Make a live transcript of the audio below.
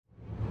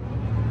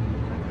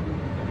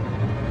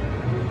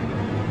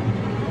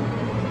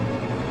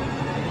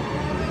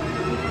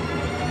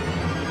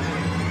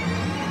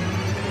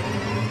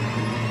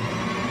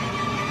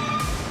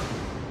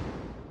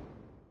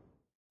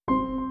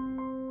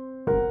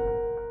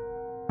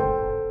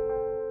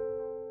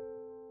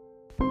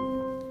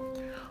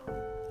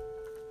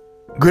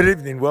Good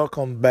evening.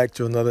 Welcome back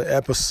to another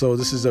episode.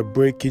 This is a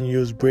breaking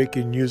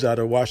news out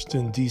of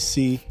Washington,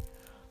 D.C.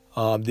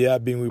 There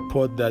have been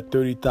reports that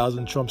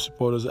 30,000 Trump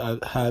supporters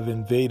have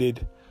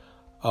invaded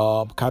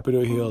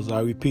Capitol Hills.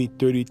 I repeat,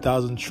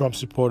 30,000 Trump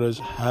supporters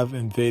have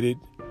invaded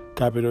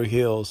Capitol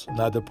Hills.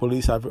 Now, the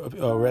police have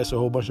arrested a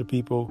whole bunch of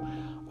people.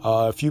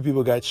 A few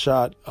people got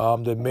shot.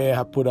 The mayor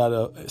have put out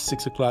a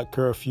 6 o'clock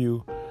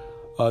curfew.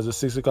 The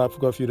 6 o'clock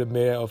curfew the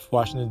mayor of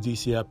Washington,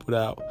 D.C. have put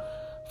out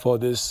for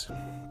this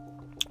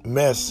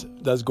mess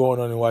that's going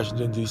on in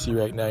Washington, D.C.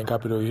 right now in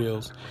Capitol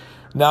Hills.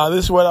 Now,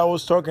 this is what I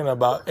was talking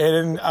about,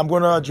 and I'm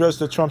going to address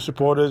the Trump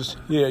supporters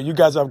here. You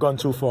guys have gone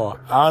too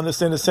far. I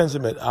understand the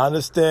sentiment. I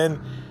understand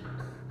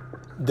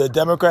the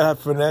Democrats have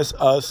finessed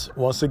us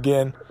once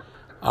again.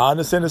 I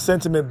understand the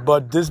sentiment,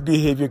 but this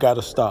behavior got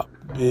to stop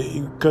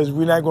because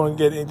we're not going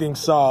to get anything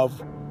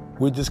solved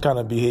with this kind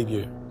of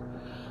behavior.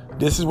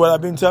 This is what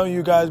I've been telling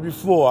you guys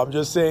before. I'm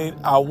just saying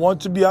I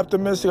want to be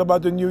optimistic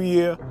about the new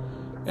year.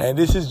 And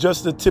this is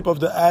just the tip of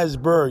the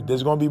iceberg.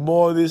 There's going to be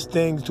more of these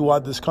things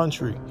throughout this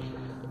country.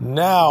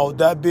 Now,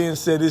 that being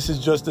said, this is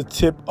just the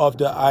tip of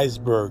the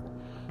iceberg.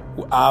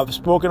 I've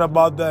spoken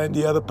about that in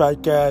the other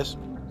podcast.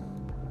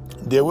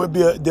 There will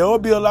be a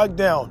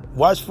lockdown.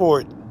 Watch for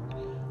it.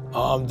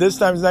 This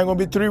time it's not going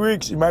to be 3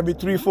 weeks. It might be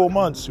 3-4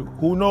 months.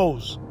 Who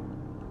knows?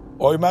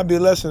 Or it might be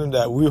less than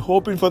that. We're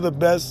hoping for the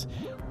best.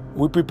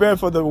 We're preparing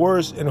for the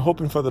worst and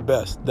hoping for the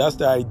best. That's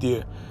the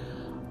idea.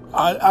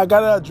 I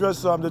got to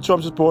address the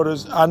Trump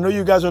supporters. I know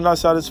you guys are not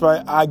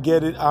satisfied. I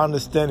get it. I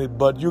understand it.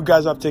 But you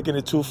guys have taken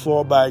it too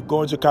far by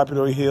going to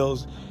Capitol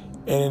Hills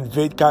and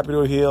invade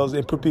Capitol Hills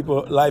and put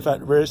people's life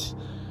at risk.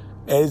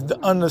 And it's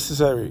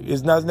unnecessary.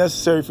 It's not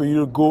necessary for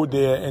you to go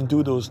there and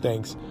do those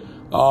things.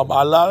 A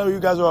lot of you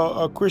guys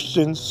are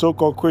Christians,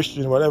 so-called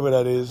Christians, whatever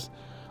that is.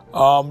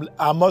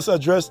 I must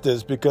address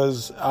this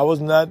because I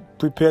was not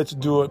prepared to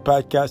do a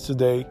podcast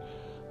today.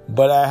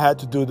 But I had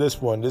to do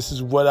this one. This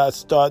is what I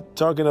start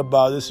talking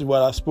about. This is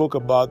what I spoke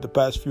about the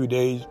past few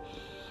days.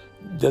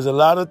 There's a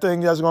lot of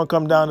things that's going to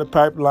come down the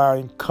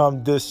pipeline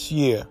come this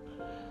year.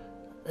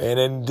 And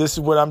then this is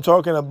what I'm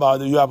talking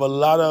about. You have a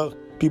lot of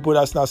people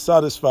that's not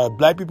satisfied.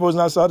 Black people is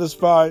not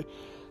satisfied.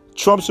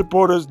 Trump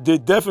supporters, they're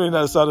definitely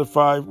not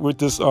satisfied with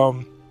this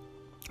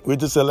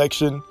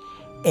election.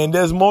 And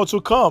there's more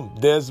to come.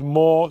 There's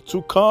more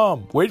to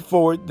come. Wait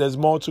for it. There's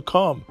more to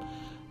come.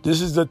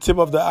 This is the tip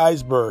of the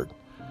iceberg.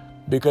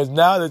 Because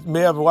now the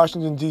mayor of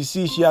Washington,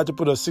 D.C., she had to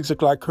put a 6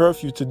 o'clock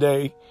curfew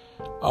today.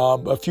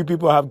 A few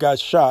people have got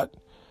shot.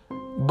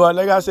 But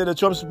like I said, the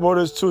Trump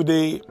supporters, too,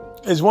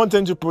 it's one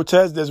thing to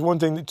protest. There's one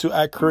thing to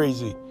act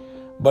crazy.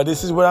 But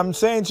this is what I'm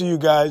saying to you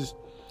guys.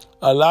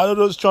 A lot of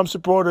those Trump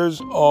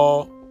supporters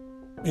are,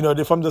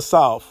 they're from the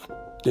South.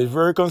 They're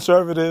very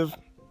conservative.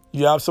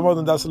 You have some of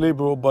them that's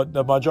liberal, but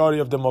the majority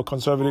of them are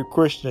conservative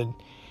Christian.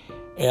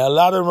 And a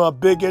lot of them are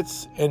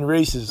bigots and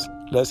racist.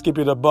 Let's keep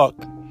it a buck.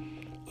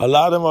 A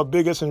lot of them are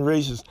bigots and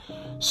racist.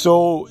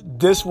 So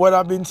this is what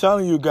I've been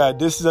telling you guys.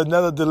 This is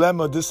another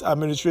dilemma this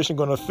administration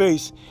going to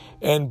face.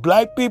 And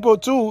black people,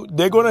 too,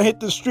 they're going to hit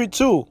the street,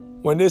 too.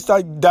 When they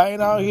start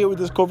dying out here with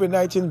this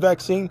COVID-19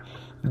 vaccine,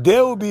 they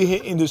will be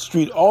hitting the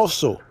street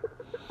also.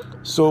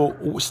 So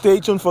stay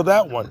tuned for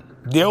that one.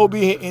 They will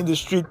be hitting the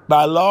street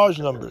by large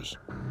numbers.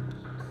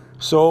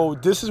 So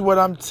this is what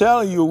I'm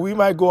telling you. We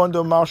might go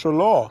under martial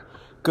law.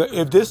 'Cause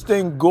if this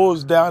thing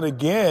goes down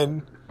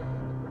again,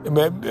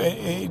 they're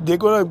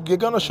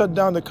gonna shut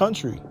down the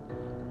country.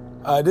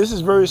 This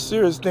is a very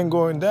serious thing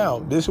going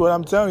down. This is what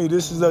I'm telling you.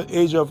 This is the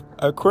age of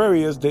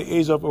Aquarius, the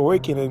age of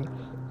awakening.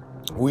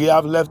 We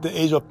have left the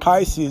age of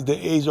Pisces, the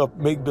age of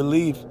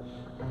make-believe.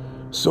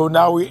 So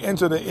now we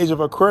enter the age of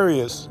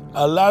Aquarius.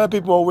 A lot of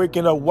people are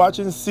waking up, watch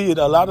and see it.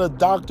 A lot of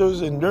doctors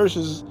and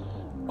nurses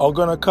are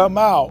gonna come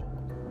out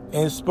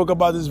and spoke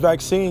about this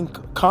vaccine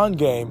con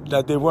game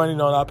that they're running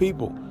on our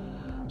people.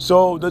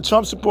 So the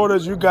Trump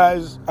supporters, you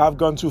guys have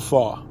gone too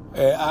far.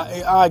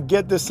 I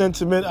get the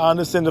sentiment. I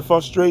understand the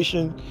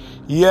frustration.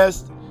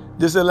 Yes,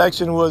 this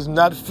election was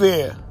not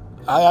fair.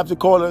 I have to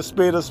call a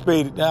spade a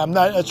spade. Now, I'm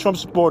not a Trump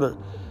supporter,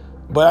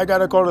 but I got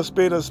to call a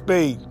spade a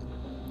spade.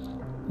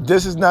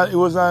 It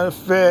was not a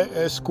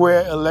fair,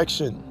 square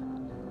election.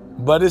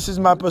 But this is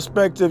my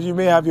perspective. You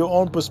may have your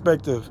own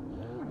perspective.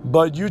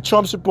 But you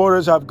Trump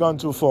supporters have gone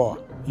too far.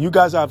 You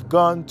guys have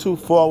gone too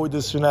far with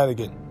this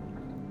shenanigan.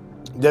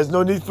 There's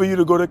no need for you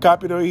to go to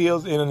Capitol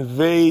Hills and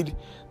invade,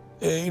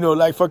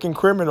 like fucking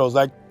criminals,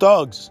 like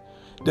thugs.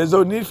 There's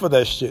no need for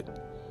that shit.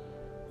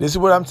 This is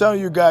what I'm telling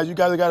you guys. You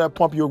guys got to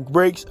pump your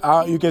brakes.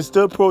 You can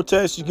still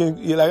protest. You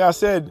can, like I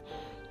said,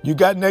 you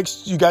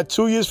got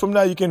 2 years from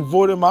now, you can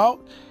vote him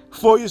out.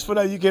 4 years from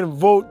now, you can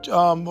vote,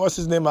 what's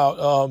his name out?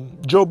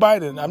 Joe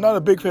Biden. I'm not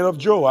a big fan of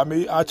Joe. I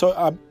mean,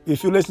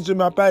 if you listen to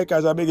my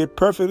podcast, I make it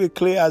perfectly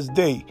clear as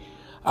day.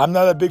 I'm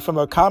not a big fan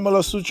of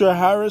Kamala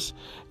Harris,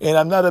 and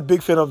I'm not a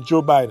big fan of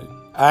Joe Biden.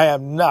 I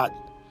am not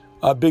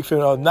a big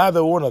fan of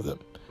neither one of them.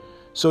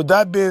 So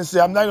that being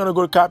said, I'm not going to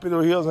go to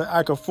Capitol Hills and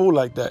act a fool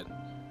like that.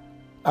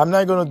 I'm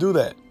not going to do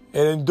that.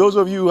 And those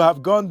of you who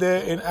have gone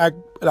there and act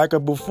like a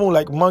buffoon,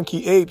 like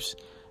monkey apes,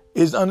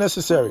 is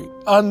unnecessary.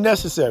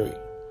 Unnecessary.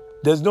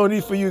 There's no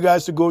need for you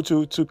guys to go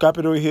to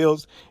Capitol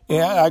Hills and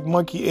act like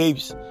monkey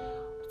apes.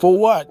 For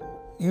what?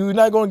 You're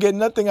not going to get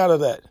nothing out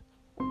of that.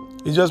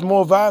 It's just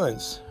more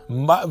violence.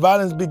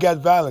 Violence begat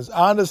violence.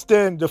 I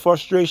understand the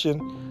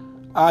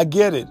frustration. I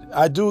get it.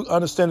 I do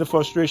understand the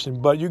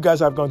frustration, but you guys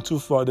have gone too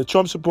far. The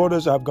Trump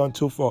supporters have gone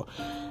too far.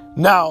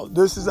 Now, I'm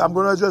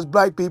going to address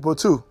black people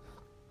too.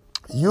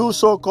 You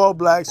so-called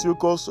blacks, you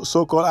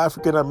so-called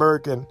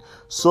African-American,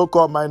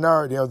 so-called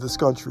minority of this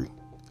country.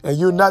 And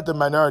you're not the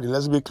minority.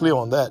 Let's be clear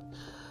on that.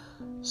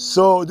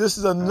 So this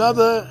is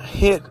another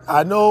hit.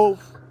 I know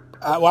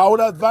I would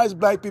advise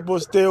black people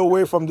stay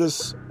away from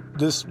this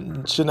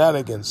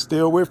shenanigans. Stay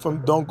away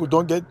from,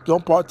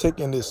 don't partake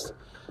in this.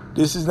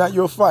 This is not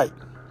your fight.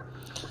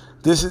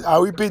 I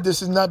repeat,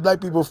 this is not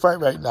black people's fight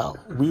right now.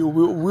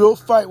 We'll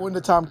fight when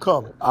the time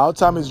comes. Our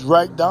time is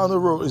right down the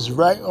road. It's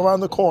right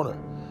around the corner.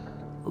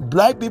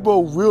 Black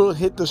people will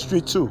hit the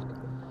street too.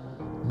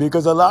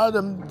 Because a lot of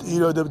them,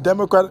 the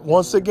Democrats,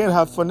 once again,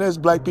 have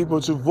finessed black people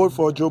to vote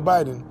for Joe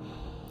Biden.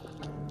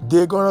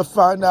 They're going to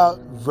find out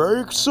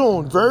very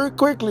soon, very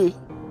quickly,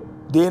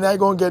 they're not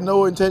going to get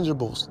no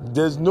intangibles.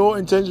 There's no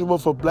intangible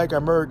for black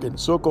American,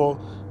 so-called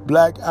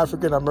black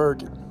African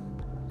American.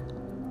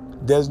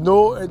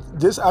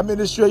 This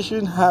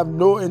administration have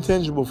no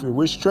intangible for you,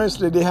 which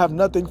translates they have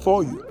nothing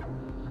for you.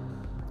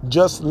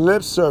 Just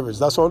lip service.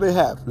 That's all they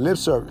have, lip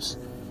service.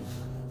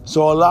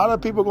 So a lot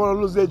of people are going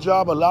to lose their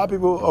job. A lot of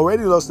people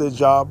already lost their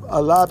job.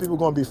 A lot of people are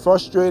going to be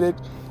frustrated.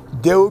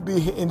 They will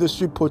be in the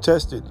street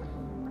protesting.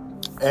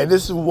 And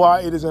this is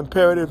why it is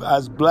imperative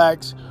as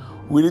blacks,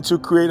 we need to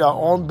create our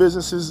own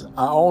businesses,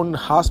 our own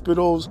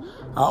hospitals,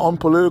 our own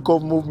political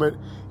movement.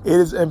 It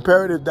is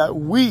imperative that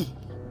we,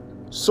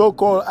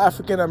 so-called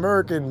African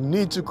American,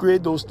 need to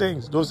create those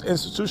things, those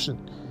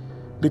institutions.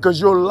 Because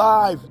your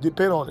life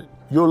depends on it.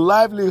 Your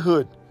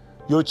livelihood,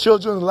 your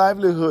children's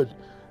livelihood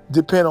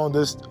depend on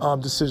this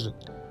decision.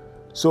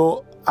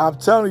 So I'm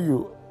telling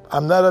you,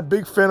 I'm not a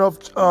big fan of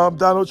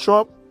Donald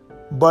Trump,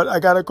 but I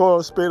got to call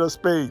a spade a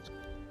spade.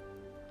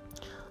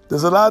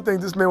 There's a lot of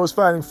things this man was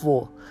fighting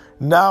for.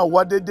 Now,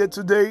 what they did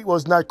today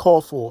was not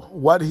called for.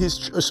 What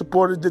his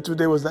supporters did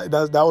today was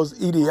that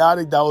was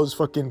idiotic. That was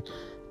fucking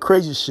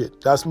crazy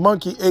shit. That's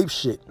monkey ape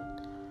shit.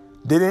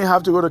 They didn't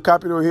have to go to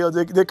Capitol Hill.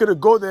 They could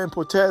have go there and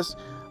protest,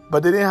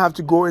 but they didn't have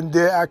to go in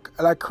there act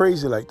like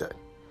crazy like that.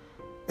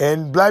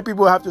 And black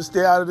people have to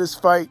stay out of this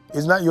fight.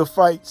 It's not your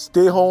fight.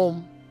 Stay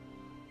home.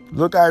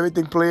 Look how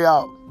everything play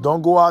out.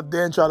 Don't go out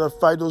there and try to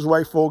fight those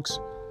white folks.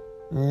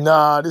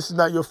 Nah, this is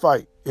not your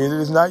fight. It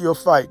is not your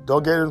fight.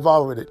 Don't get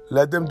involved with it.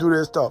 Let them do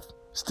their stuff.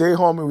 Stay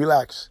home and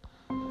relax.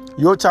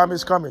 Your time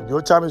is coming.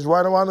 Your time is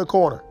right around the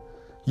corner.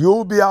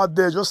 You'll be out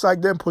there just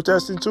like them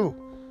protesting too.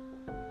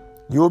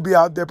 You'll be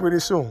out there pretty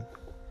soon.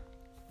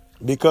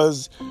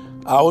 Because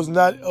I was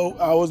not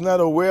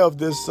aware of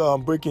this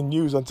breaking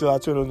news until I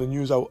turned on the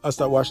news. I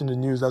started watching the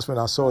news. That's when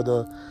I saw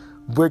the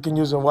breaking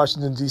news in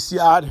Washington, D.C.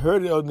 I had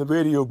heard it on the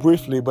radio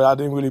briefly, but I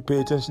didn't really pay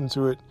attention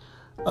to it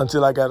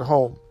until I got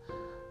home.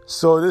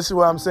 So this is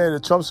what I'm saying.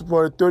 The Trump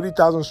supporters,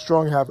 30,000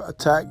 strong, have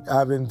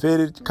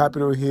invaded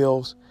Capitol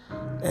Hills,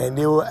 and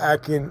they were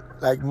acting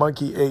like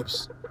monkey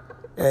apes.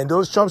 And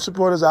those Trump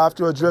supporters, I have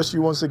to address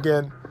you once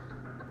again.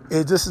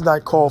 This is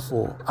not called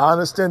for. I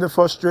understand the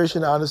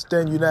frustration. I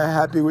understand you're not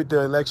happy with the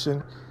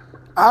election.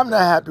 I'm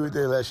not happy with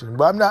the election,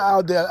 but I'm not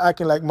out there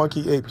acting like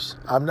monkey apes.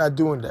 I'm not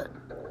doing that.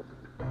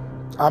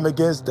 I'm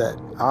against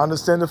that. I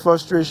understand the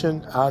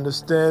frustration. I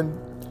understand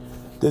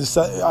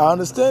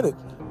it.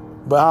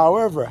 But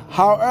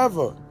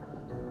however,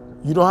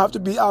 you don't have to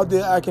be out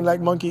there acting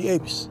like monkey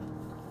apes.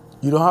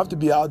 You don't have to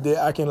be out there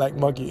acting like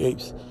monkey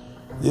apes.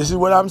 This is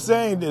what I'm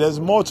saying. There's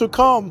more to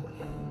come.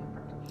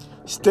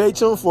 Stay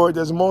tuned for it.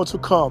 There's more to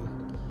come.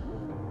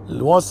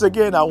 Once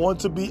again, I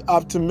want to be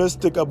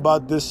optimistic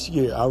about this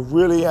year. I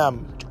really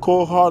am.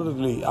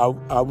 Cold-heartedly. I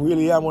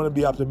really am want to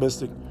be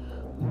optimistic.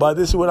 But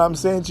this is what I'm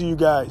saying to you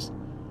guys.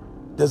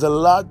 There's a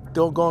lot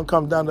going to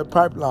come down the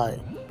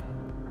pipeline.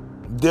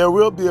 There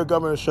will be a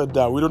government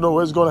shutdown. We don't know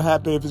what's going to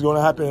happen. If it's going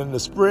to happen in the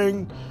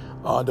spring,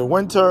 the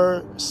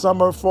winter,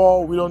 summer,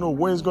 fall. We don't know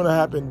when it's going to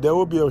happen. There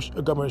will be a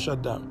government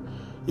shutdown.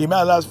 It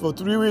might last for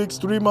 3 weeks,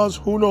 3 months.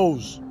 Who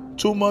knows?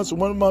 2 months,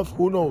 1 month.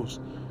 Who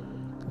knows?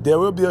 There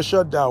will be a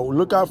shutdown.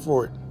 Look out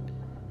for it.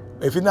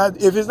 If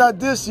it's not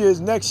this year, it's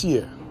next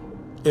year.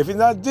 If it's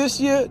not this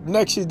year,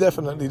 next year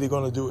definitely they're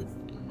going to do it.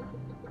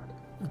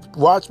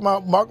 Mark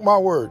my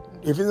word.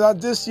 If it's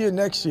not this year,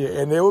 next year,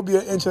 and there will be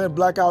an internet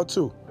blackout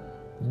too.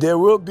 There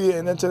will be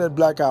an internet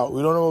blackout.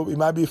 We don't know. It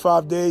might be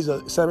 5 days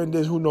or 7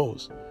 days. Who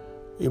knows?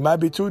 It might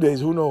be 2 days.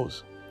 Who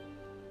knows?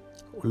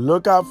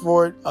 Look out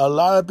for it. A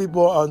lot of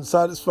people are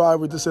unsatisfied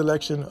with this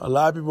election. A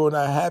lot of people are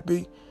not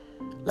happy.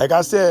 Like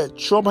I said,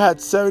 Trump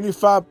had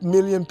 75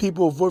 million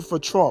people vote for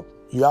Trump.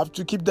 You have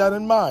to keep that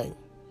in mind.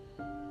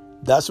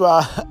 That's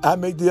why I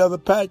make the other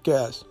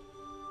podcast.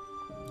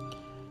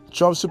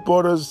 Trump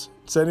supporters,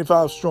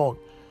 75 strong.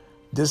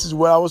 This is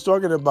what I was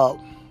talking about.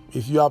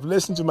 If you have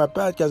listened to my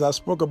podcast, I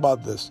spoke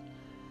about this.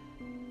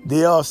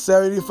 They are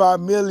 75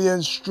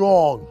 million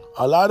strong.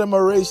 A lot of them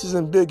are racists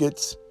and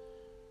bigots.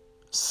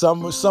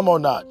 Some are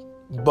not.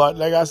 But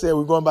like I said,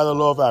 we're going by the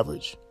law of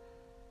average.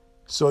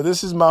 So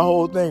this is my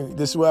whole thing.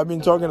 This is what I've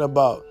been talking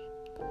about.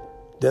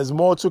 There's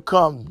more to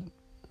come.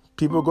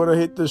 People are going to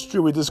hit the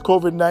street with this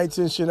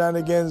COVID-19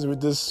 shenanigans,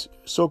 with this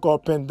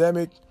so-called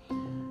pandemic.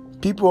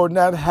 People are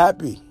not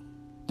happy.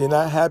 They're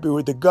not happy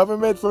with the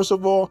government, first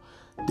of all.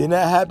 They're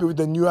not happy with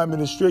the new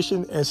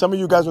administration. And some of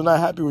you guys are not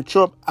happy with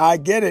Trump. I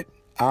get it.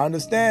 I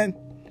understand.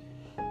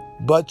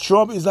 But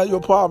Trump is not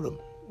your problem.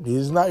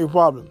 He's not your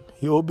problem.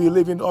 He will be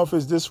leaving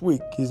office this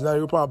week. He's not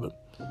your problem.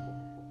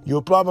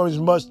 Your problem is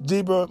much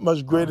deeper,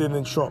 much greater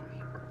than Trump.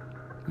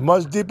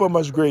 Much deeper,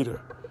 much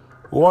greater.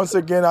 Once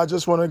again, I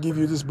just want to give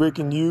you this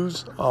breaking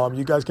news.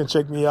 You guys can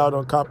check me out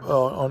on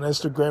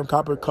Instagram,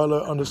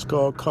 copper_color,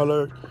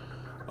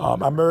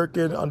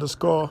 American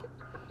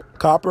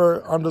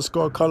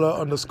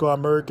 _copper_color_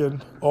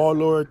 American, all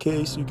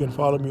lowercase. You can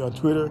follow me on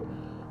Twitter,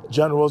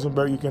 John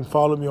Rosenberg. You can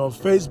follow me on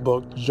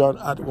Facebook,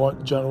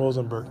 John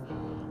Rosenberg.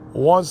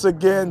 Once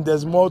again,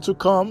 there's more to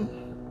come.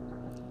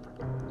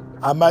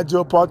 I might do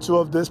a part 2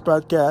 of this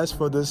podcast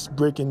for this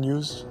breaking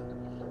news.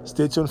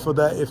 Stay tuned for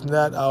that. If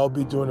not, I'll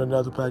be doing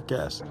another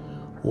podcast.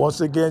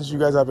 Once again, you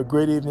guys have a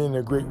great evening and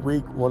a great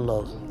week. One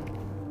love.